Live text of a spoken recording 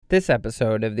This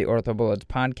episode of the OrthoBullets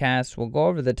podcast will go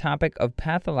over the topic of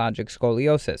pathologic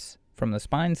scoliosis from the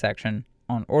spine section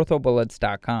on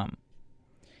orthobullets.com.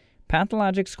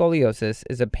 Pathologic scoliosis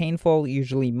is a painful,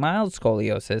 usually mild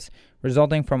scoliosis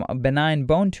resulting from a benign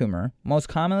bone tumor, most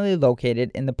commonly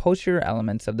located in the posterior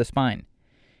elements of the spine.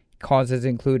 Causes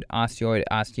include osteoid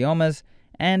osteomas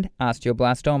and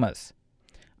osteoblastomas.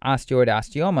 Osteoid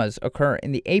osteomas occur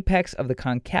in the apex of the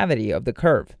concavity of the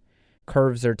curve.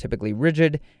 Curves are typically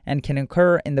rigid and can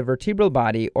occur in the vertebral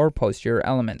body or posterior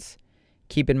elements.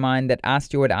 Keep in mind that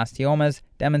osteoid osteomas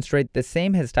demonstrate the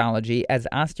same histology as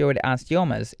osteoid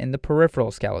osteomas in the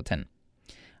peripheral skeleton.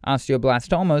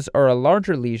 Osteoblastomas are a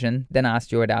larger lesion than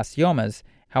osteoid osteomas,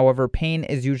 however, pain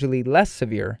is usually less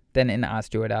severe than in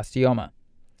osteoid osteoma.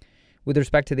 With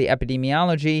respect to the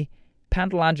epidemiology,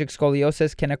 pathologic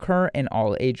scoliosis can occur in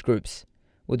all age groups.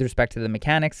 With respect to the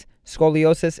mechanics,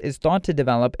 scoliosis is thought to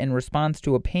develop in response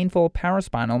to a painful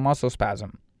paraspinal muscle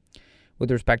spasm.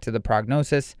 With respect to the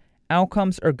prognosis,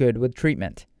 outcomes are good with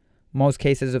treatment. Most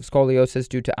cases of scoliosis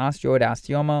due to osteoid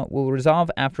osteoma will resolve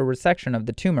after resection of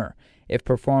the tumor if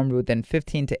performed within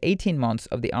 15 to 18 months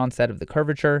of the onset of the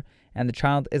curvature and the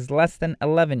child is less than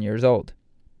 11 years old.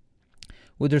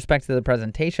 With respect to the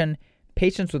presentation,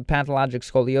 patients with pathologic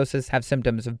scoliosis have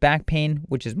symptoms of back pain,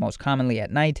 which is most commonly at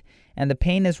night, and the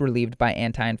pain is relieved by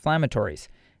anti-inflammatories.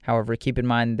 However, keep in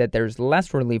mind that there is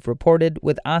less relief reported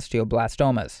with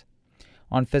osteoblastomas.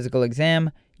 On physical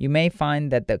exam, you may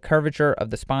find that the curvature of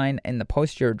the spine in the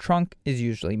posterior trunk is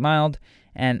usually mild,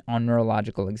 and on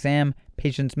neurological exam,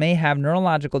 patients may have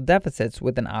neurological deficits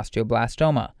with an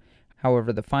osteoblastoma.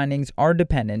 However, the findings are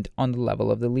dependent on the level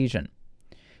of the lesion.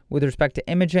 With respect to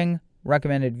imaging,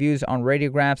 recommended views on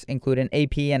radiographs include an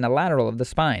AP and a lateral of the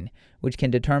spine, which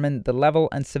can determine the level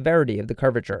and severity of the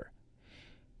curvature.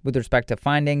 With respect to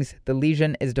findings, the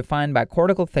lesion is defined by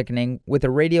cortical thickening with a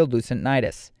radiolucent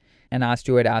nidus. An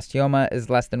osteoid osteoma is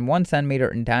less than 1 centimeter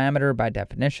in diameter by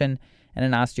definition, and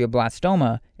an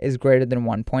osteoblastoma is greater than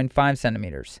 1.5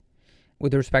 centimeters.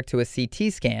 With respect to a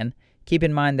CT scan, keep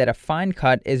in mind that a fine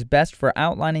cut is best for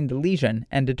outlining the lesion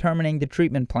and determining the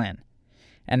treatment plan.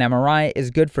 An MRI is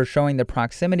good for showing the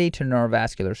proximity to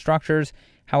neurovascular structures,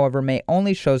 however may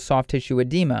only show soft tissue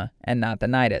edema and not the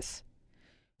nidus.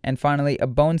 And finally, a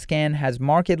bone scan has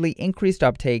markedly increased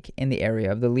uptake in the area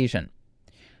of the lesion.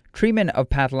 Treatment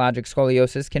of pathologic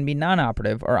scoliosis can be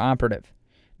non-operative or operative.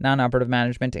 Non-operative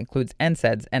management includes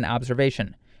NSAIDs and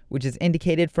observation, which is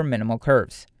indicated for minimal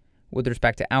curves. With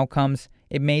respect to outcomes,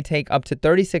 it may take up to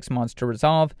 36 months to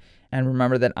resolve, and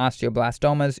remember that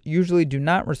osteoblastomas usually do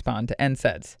not respond to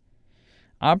NSAIDs.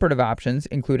 Operative options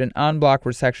include an en-bloc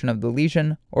resection of the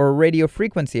lesion or a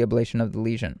radiofrequency ablation of the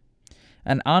lesion.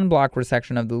 An en-bloc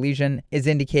resection of the lesion is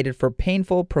indicated for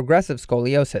painful progressive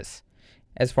scoliosis.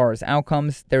 As far as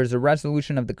outcomes, there is a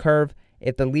resolution of the curve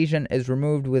if the lesion is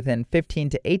removed within 15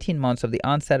 to 18 months of the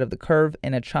onset of the curve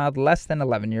in a child less than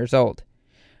 11 years old.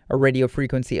 A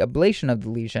radiofrequency ablation of the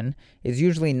lesion is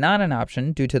usually not an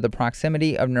option due to the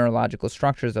proximity of neurological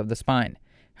structures of the spine.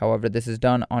 However, this is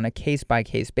done on a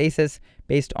case-by-case basis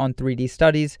based on 3D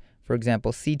studies, for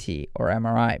example CT or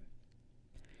MRI.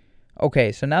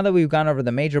 Okay, so now that we've gone over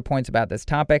the major points about this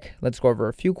topic, let's go over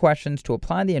a few questions to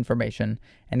apply the information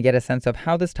and get a sense of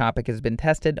how this topic has been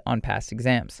tested on past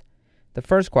exams. The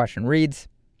first question reads,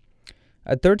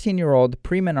 a 13-year-old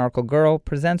premenarchal girl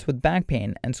presents with back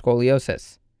pain and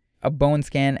scoliosis. A bone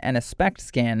scan and a SPECT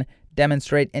scan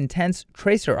demonstrate intense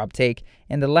tracer uptake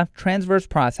in the left transverse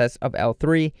process of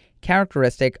L3,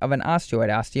 characteristic of an osteoid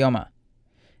osteoma.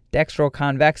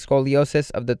 Dextroconvex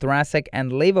scoliosis of the thoracic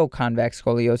and lavoconvex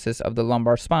scoliosis of the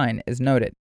lumbar spine is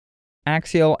noted.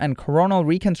 Axial and coronal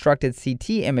reconstructed CT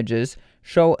images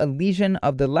show a lesion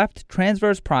of the left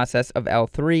transverse process of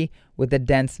L3 with a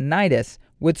dense nidus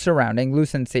with surrounding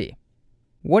lucency.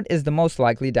 What is the most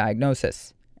likely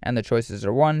diagnosis? And the choices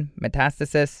are 1.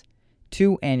 Metastasis,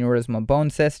 2. Aneurysmal bone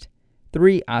cyst,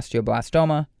 3.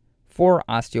 Osteoblastoma, 4.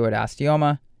 Osteoid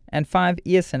osteoma, and 5.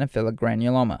 Eosinophilic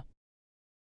granuloma.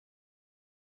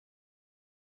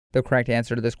 The correct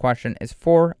answer to this question is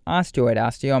 4. Osteoid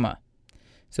osteoma.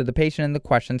 So the patient in the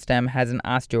question stem has an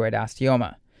osteoid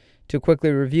osteoma. To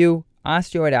quickly review,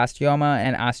 osteoid osteoma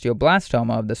and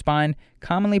osteoblastoma of the spine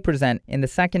commonly present in the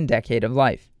second decade of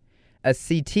life. A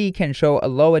CT can show a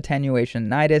low attenuation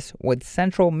nidus with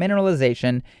central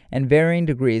mineralization and varying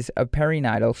degrees of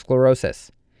perinatal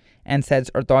sclerosis.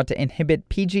 NSAIDs are thought to inhibit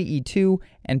PGE2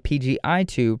 and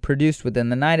PGI2 produced within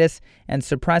the nidus and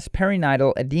suppress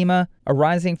perinatal edema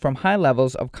arising from high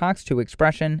levels of COX2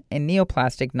 expression in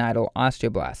neoplastic nidal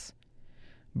osteoblasts.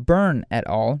 Byrne et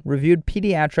al. Reviewed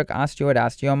pediatric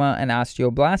osteoid-osteoma and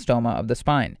osteoblastoma of the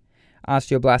spine.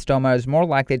 Osteoblastoma is more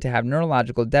likely to have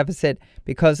neurological deficit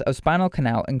because of spinal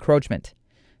canal encroachment.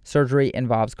 Surgery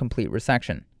involves complete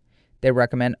resection. They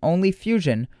recommend only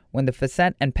fusion when the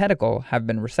facet and pedicle have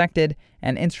been resected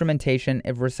and instrumentation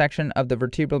if resection of the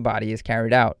vertebral body is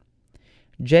carried out.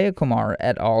 Jayakumar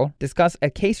et al. Discuss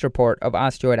a case report of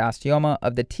osteoid-osteoma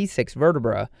of the T6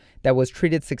 vertebra that was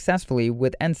treated successfully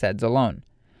with NSAIDs alone.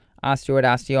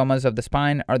 Osteoid-osteomas of the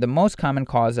spine are the most common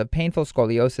cause of painful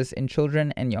scoliosis in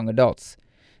children and young adults.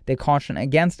 They caution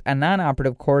against a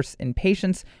non-operative course in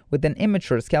patients with an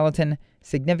immature skeleton,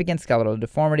 significant skeletal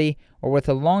deformity, or with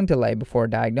a long delay before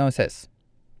diagnosis.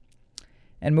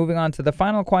 And moving on to the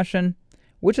final question,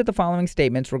 which of the following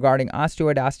statements regarding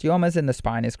osteoid-osteomas in the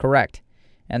spine is correct?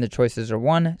 And the choices are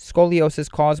 1. Scoliosis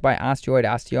caused by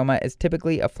osteoid-osteoma is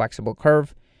typically a flexible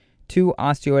curve. 2.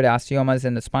 Osteoid-osteomas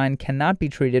in the spine cannot be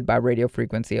treated by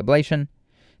radiofrequency ablation.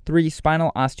 3.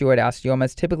 Spinal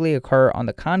osteoid-osteomas typically occur on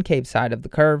the concave side of the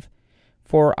curve.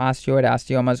 4.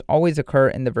 Osteoid-osteomas always occur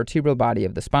in the vertebral body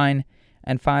of the spine.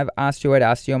 And 5.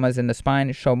 Osteoid-osteomas in the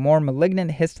spine show more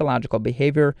malignant histological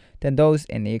behavior than those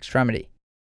in the extremity.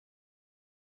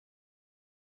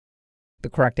 The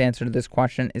correct answer to this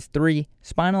question is 3.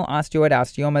 Spinal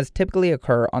osteoid-osteomas typically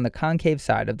occur on the concave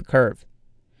side of the curve.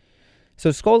 So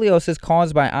scoliosis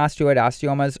caused by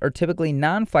osteoid-osteomas are typically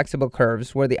non-flexible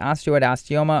curves where the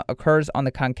osteoid-osteoma occurs on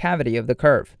the concavity of the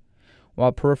curve.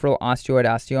 While peripheral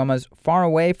osteoid-osteomas far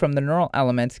away from the neural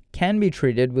elements can be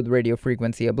treated with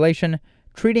radiofrequency ablation,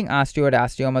 treating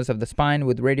osteoid-osteomas of the spine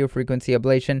with radiofrequency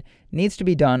ablation needs to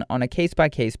be done on a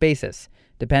case-by-case basis,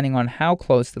 depending on how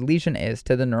close the lesion is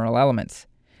to the neural elements.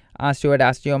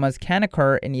 Osteoid-osteomas can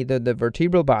occur in either the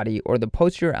vertebral body or the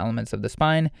posterior elements of the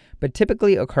spine, but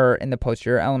typically occur in the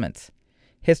posterior elements.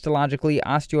 Histologically,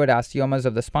 osteoid-osteomas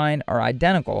of the spine are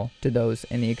identical to those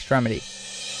in the extremity.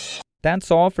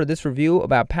 That's all for this review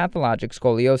about pathologic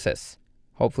scoliosis.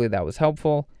 Hopefully that was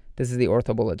helpful. This is the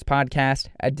OrthoBullets podcast,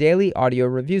 a daily audio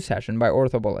review session by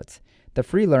OrthoBullets, the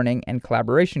free learning and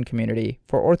collaboration community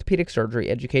for orthopedic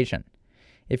surgery education.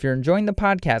 If you're enjoying the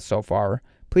podcast so far,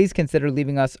 please consider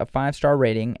leaving us a 5-star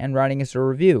rating and writing us a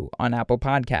review on Apple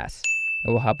Podcasts.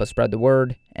 It will help us spread the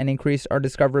word and increase our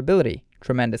discoverability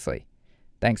tremendously.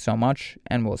 Thanks so much,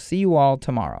 and we'll see you all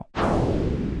tomorrow.